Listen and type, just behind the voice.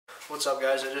What's up,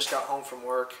 guys? I just got home from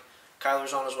work.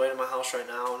 Kyler's on his way to my house right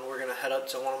now, and we're going to head up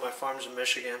to one of my farms in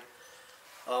Michigan.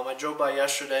 I drove by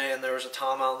yesterday, and there was a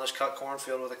tom out in this cut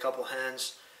cornfield with a couple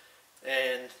hens.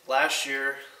 And last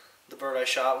year, the bird I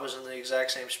shot was in the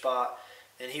exact same spot,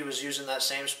 and he was using that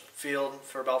same field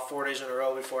for about 4 days in a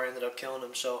row before I ended up killing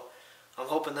him. So I'm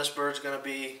hoping this bird's going to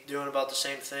be doing about the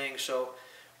same thing. So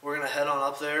we're going to head on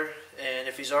up there, and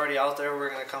if he's already out there, we're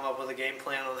going to come up with a game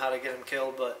plan on how to get him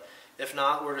killed. But if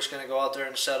not, we're just going to go out there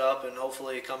and set up, and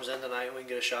hopefully he comes in tonight and we can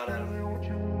get a shot at him.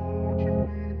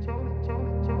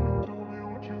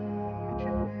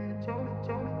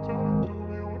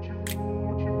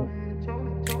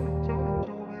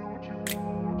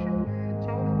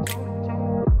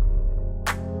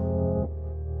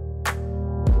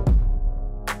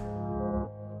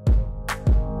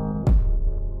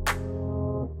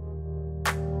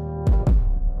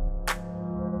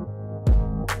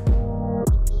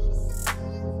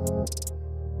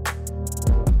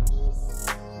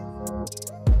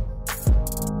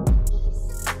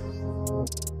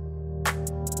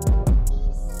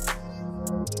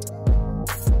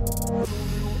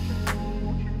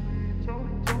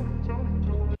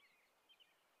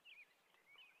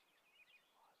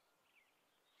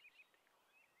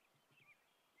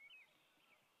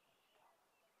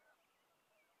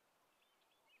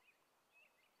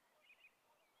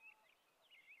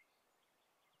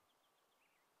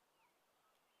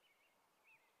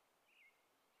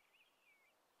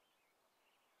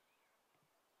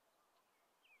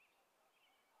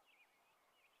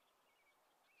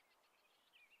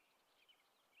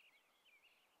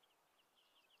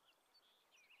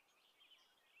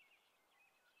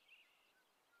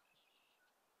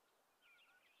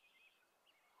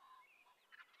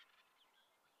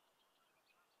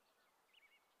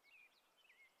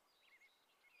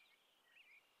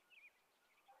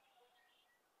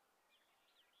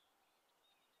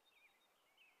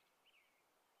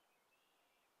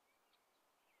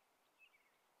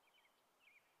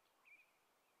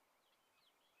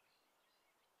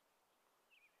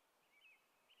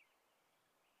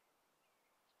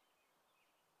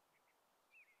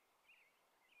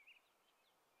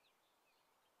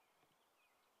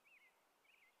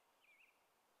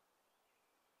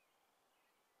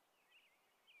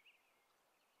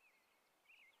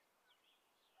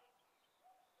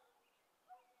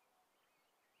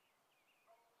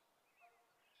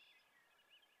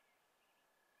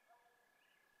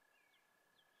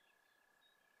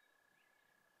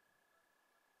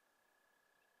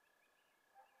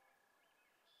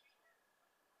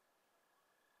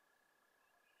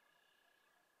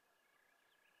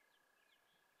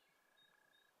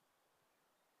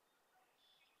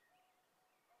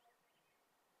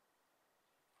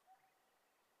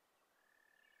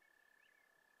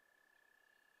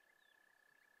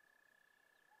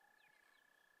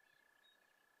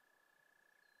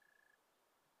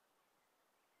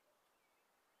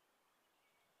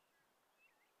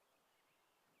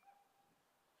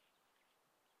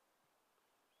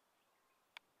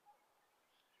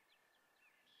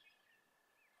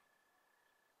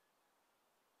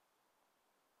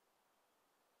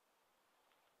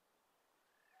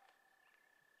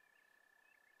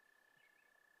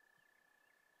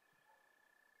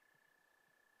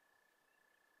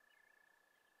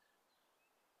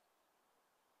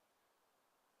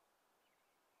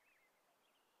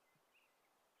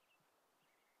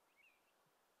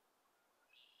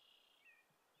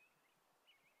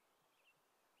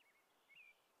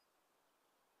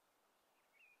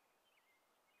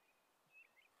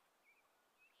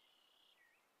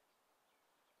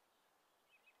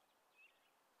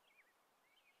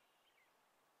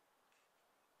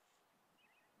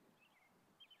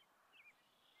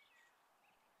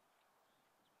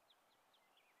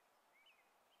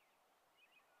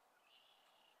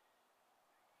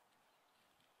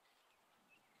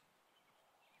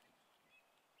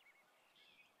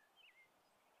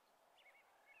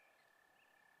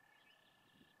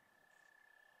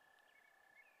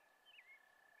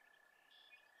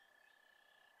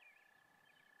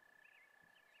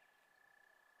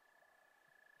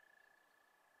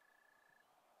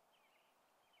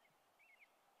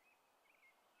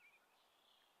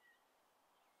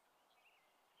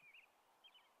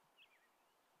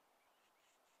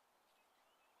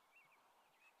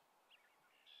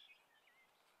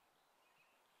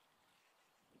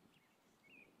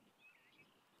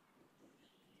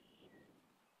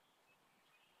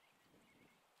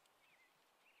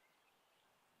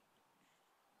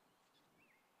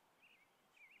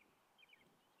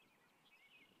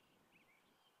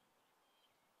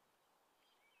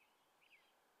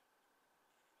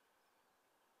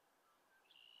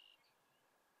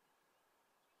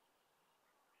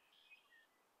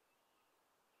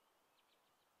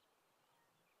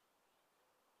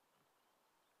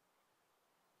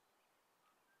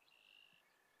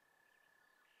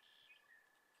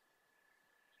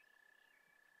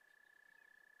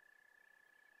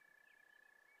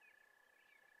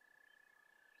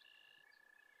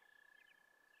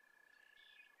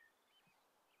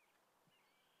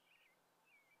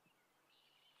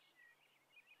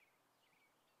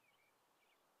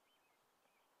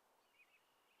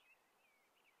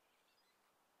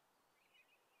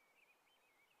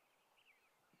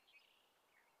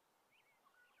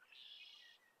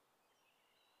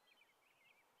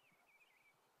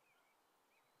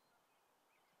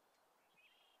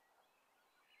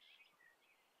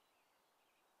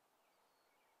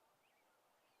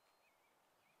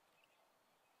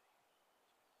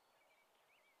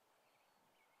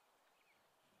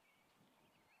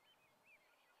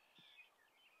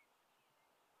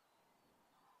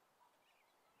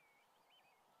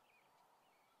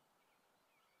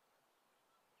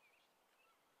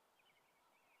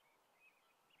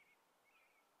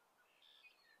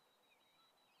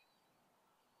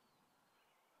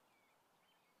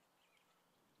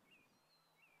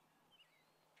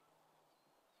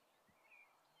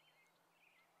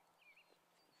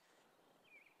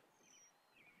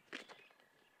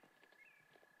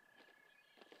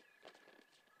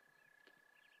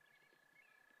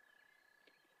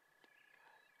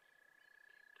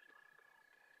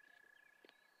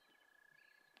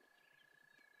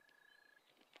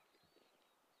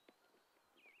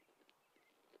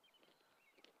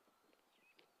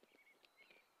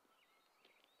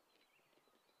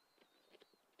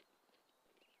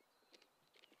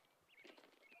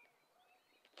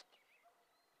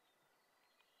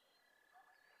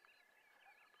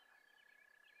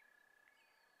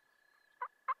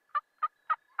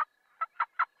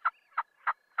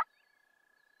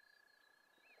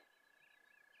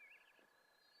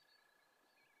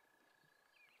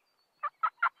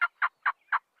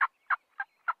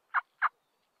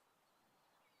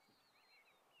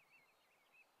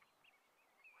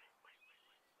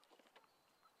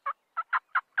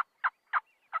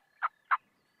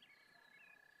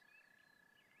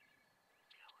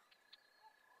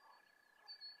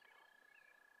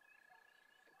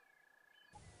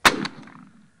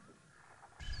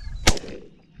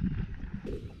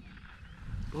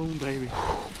 Boom, baby.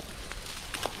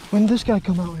 When did this guy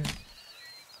come out here?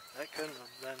 That couldn't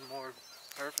have been more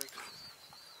perfect.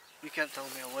 You kept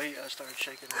telling me to wait. I started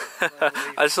shaking.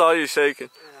 I saw you shaking.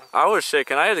 Yeah. I was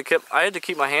shaking. I had to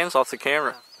keep my hands off the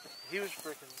camera. Yeah. He was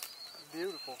freaking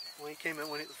beautiful. When he came in,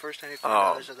 the first time he found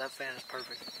out, I said, that fan is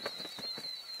perfect.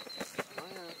 Oh,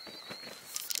 yeah.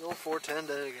 The old 410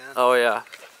 did it again. Oh yeah.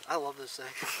 I love this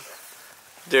thing.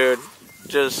 Dude,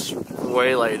 just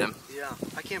waylaid him. Yeah.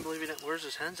 I can't believe he didn't. Where's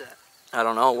his hens at? I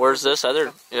don't know. Where's this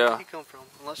other? Where Yeah. did he come from?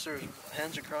 Unless there's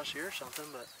hens across here or something,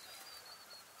 but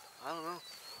I don't know.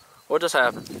 What just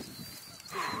happened?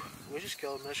 We just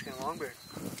killed a Michigan longbeard.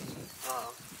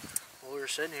 While we were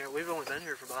sitting here, we've only been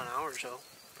here for about an hour or so,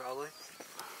 probably.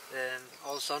 And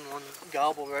all of a sudden, one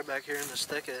gobbled right back here in this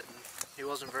thicket, and he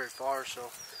wasn't very far, so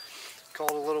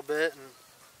called a little bit, and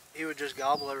he would just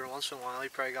gobble every once in a while. He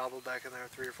probably gobbled back in there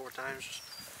 3 or 4 times,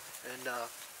 and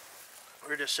we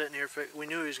were just sitting here. We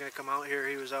knew he was going to come out here.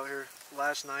 He was out here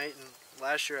last night, and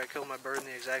last year I killed my bird in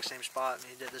the exact same spot, and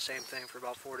he did the same thing for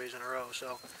about 4 days in a row.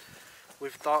 So we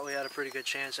thought we had a pretty good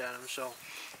chance at him. So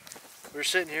we were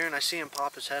sitting here, and I see him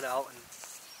pop his head out, and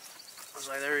I was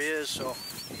like, there he is. So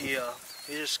he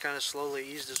just kind of slowly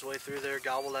eased his way through there,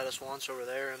 gobbled at us once over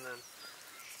there, and then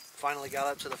finally got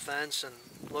up to the fence and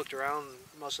looked around, and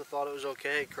must have thought it was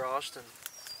okay, crossed, and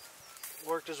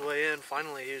worked his way in.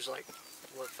 Finally, he was like,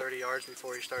 what, 30 yards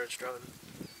before he started strutting.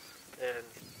 And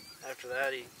after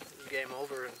that, it was game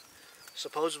over. And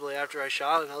supposedly after I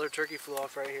shot, another turkey flew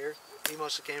off right here. He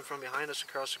must have came from behind us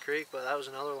across the creek, but that was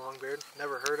another longbeard.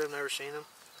 Never heard him, never seen him.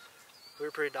 We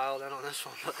were pretty dialed in on this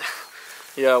one. But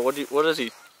Yeah. What is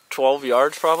he? 12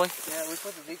 yards probably. yeah, we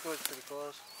put the decoys pretty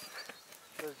close.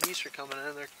 The geese are coming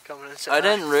in. They're coming in. I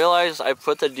didn't realize I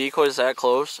put the decoys that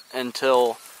close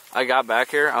until I got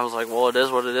back here. I was like, well, it is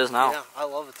what it is now. Yeah, I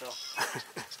love it though.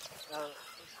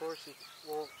 Of course,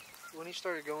 when he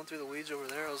started going through the weeds over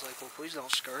there, I was like, well, please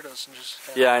don't skirt us and just...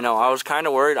 Yeah, I know. I was kind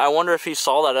of worried. I wonder if he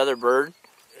saw that other bird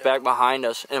back behind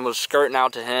us and was skirting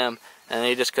out to him, and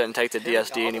he just couldn't take the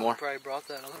DSD anymore. Probably brought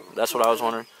that other one. That's what I was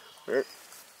wondering.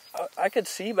 I could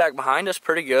see back behind us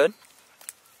pretty good,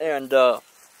 and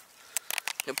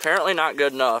apparently not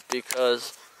good enough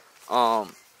because I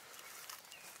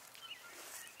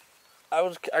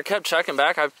kept checking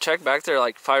back. I've checked back there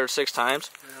like 5 or 6 times,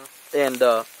 and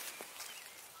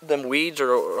them weeds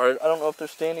or I don't know if they're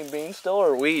standing beans still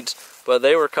or weeds, but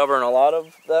they were covering a lot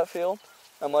of that field.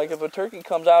 I'm like, if a turkey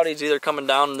comes out, he's either coming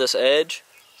down this edge,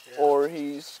 or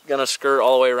he's gonna skirt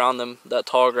all the way around that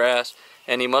tall grass,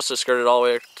 and he must have skirted all the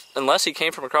way, unless he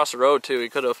came from across the road too. He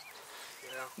could have.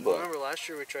 Yeah. Well, remember last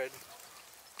year we tried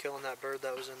killing that bird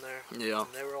that was in there. Yeah.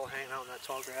 And they were all hanging out in that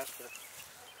tall grass, but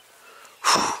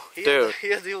dude,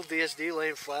 he had the old DSD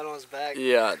laying flat on his back.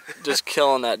 Yeah, just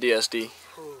killing that DSD.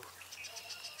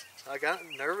 I got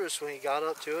nervous when he got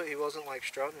up to it. He wasn't like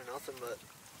strutting or nothing, but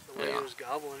the way he was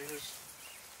gobbling, he was...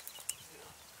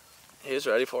 He was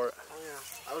ready for it. Oh yeah,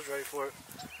 I was ready for it.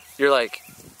 You're like,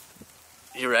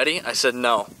 you ready? I said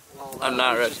no. Well, I'm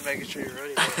not ready. Just making sure you're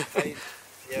ready.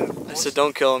 I said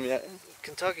don't kill him yet.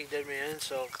 Kentucky did me in,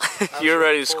 so you're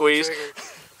ready to squeeze.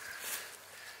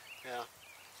 Yeah.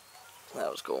 That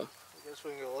was cool. I guess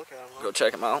we can go look at him. Huh? Go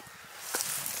check him out.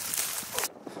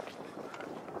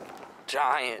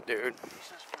 Giant, dude.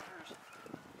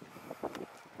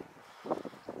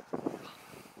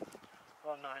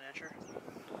 About 9-incher.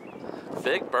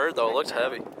 Big bird though. It looks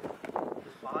heavy. His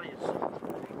body is so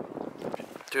big.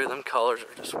 Dude, them colors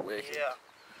are just wicked. Yeah.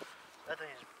 That thing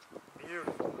is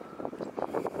beautiful.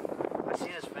 I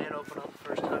seen his fan open up the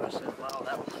first time. I said, wow,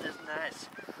 that one is nice.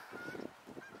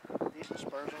 Decent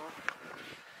spurs on.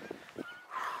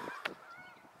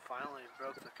 Finally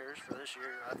broke the curse for this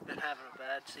year. I've been having a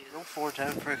bad season.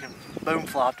 410 freaking boom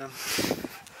flopped him.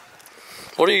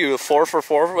 What are you, 4 for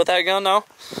 4 with that gun now?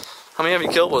 How many have you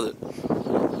killed with it?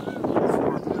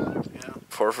 4. Yeah.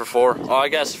 4 for 4. Oh, I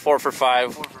guess 4 for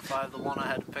 5. 4 for 5. The one I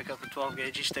had to pick up the 12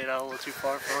 gauge. He stayed out a little too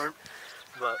far for him.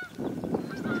 But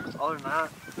other than that,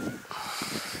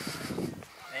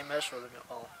 ain't messed with him at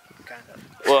all. Kind of.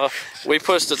 Well, we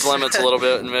pushed its limits a little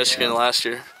bit in Michigan last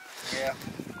year. Yeah.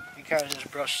 He kind of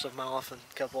just brushed them off and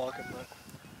kept walking, but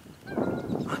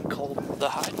I'm cold. The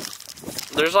hide.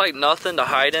 There's like nothing to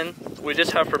hide in. We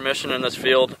just have permission in this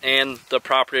field, and the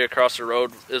property across the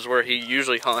road is where he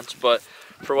usually hunts. But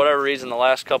for whatever reason, the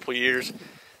last couple of years,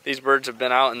 these birds have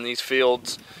been out in these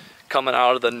fields coming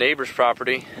out of the neighbor's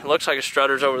property. It looks like a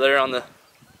strutter's over there on the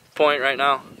point right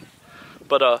now.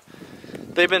 But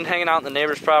they've been hanging out in the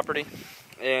neighbor's property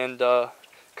and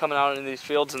coming out into these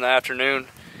fields in the afternoon,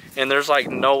 and there's like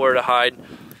nowhere to hide.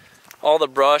 All the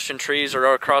brush and trees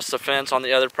are across the fence on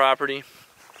the other property,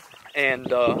 And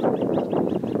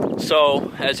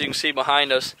so as you can see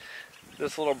behind us,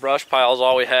 this little brush pile is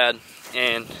all we had,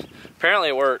 and apparently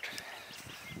it worked.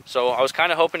 So I was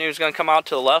kind of hoping he was going to come out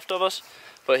to the left of us,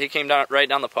 but he came down right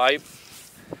down the pipe.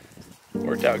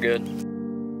 Worked out good.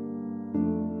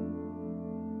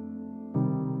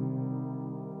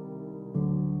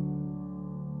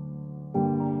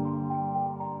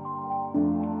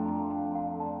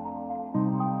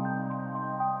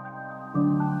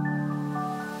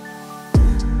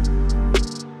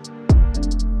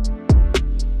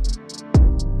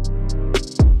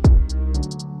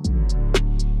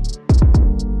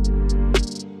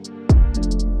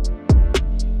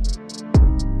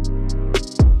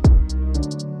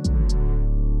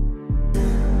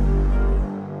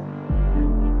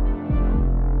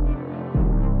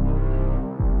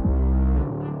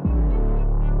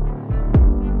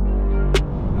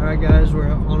 Alright guys, we're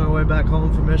on our way back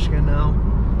home from Michigan now.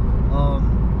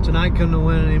 Tonight couldn't have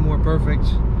went any more perfect.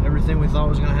 Everything we thought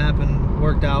was going to happen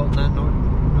worked out, and that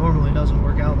normally doesn't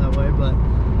work out that way, but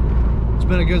it's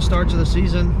been a good start to the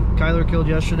season. Kyler killed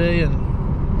yesterday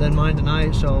and then mine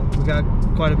tonight, so we got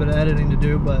quite a bit of editing to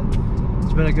do, but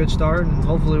it's been a good start and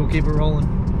hopefully we'll keep it rolling.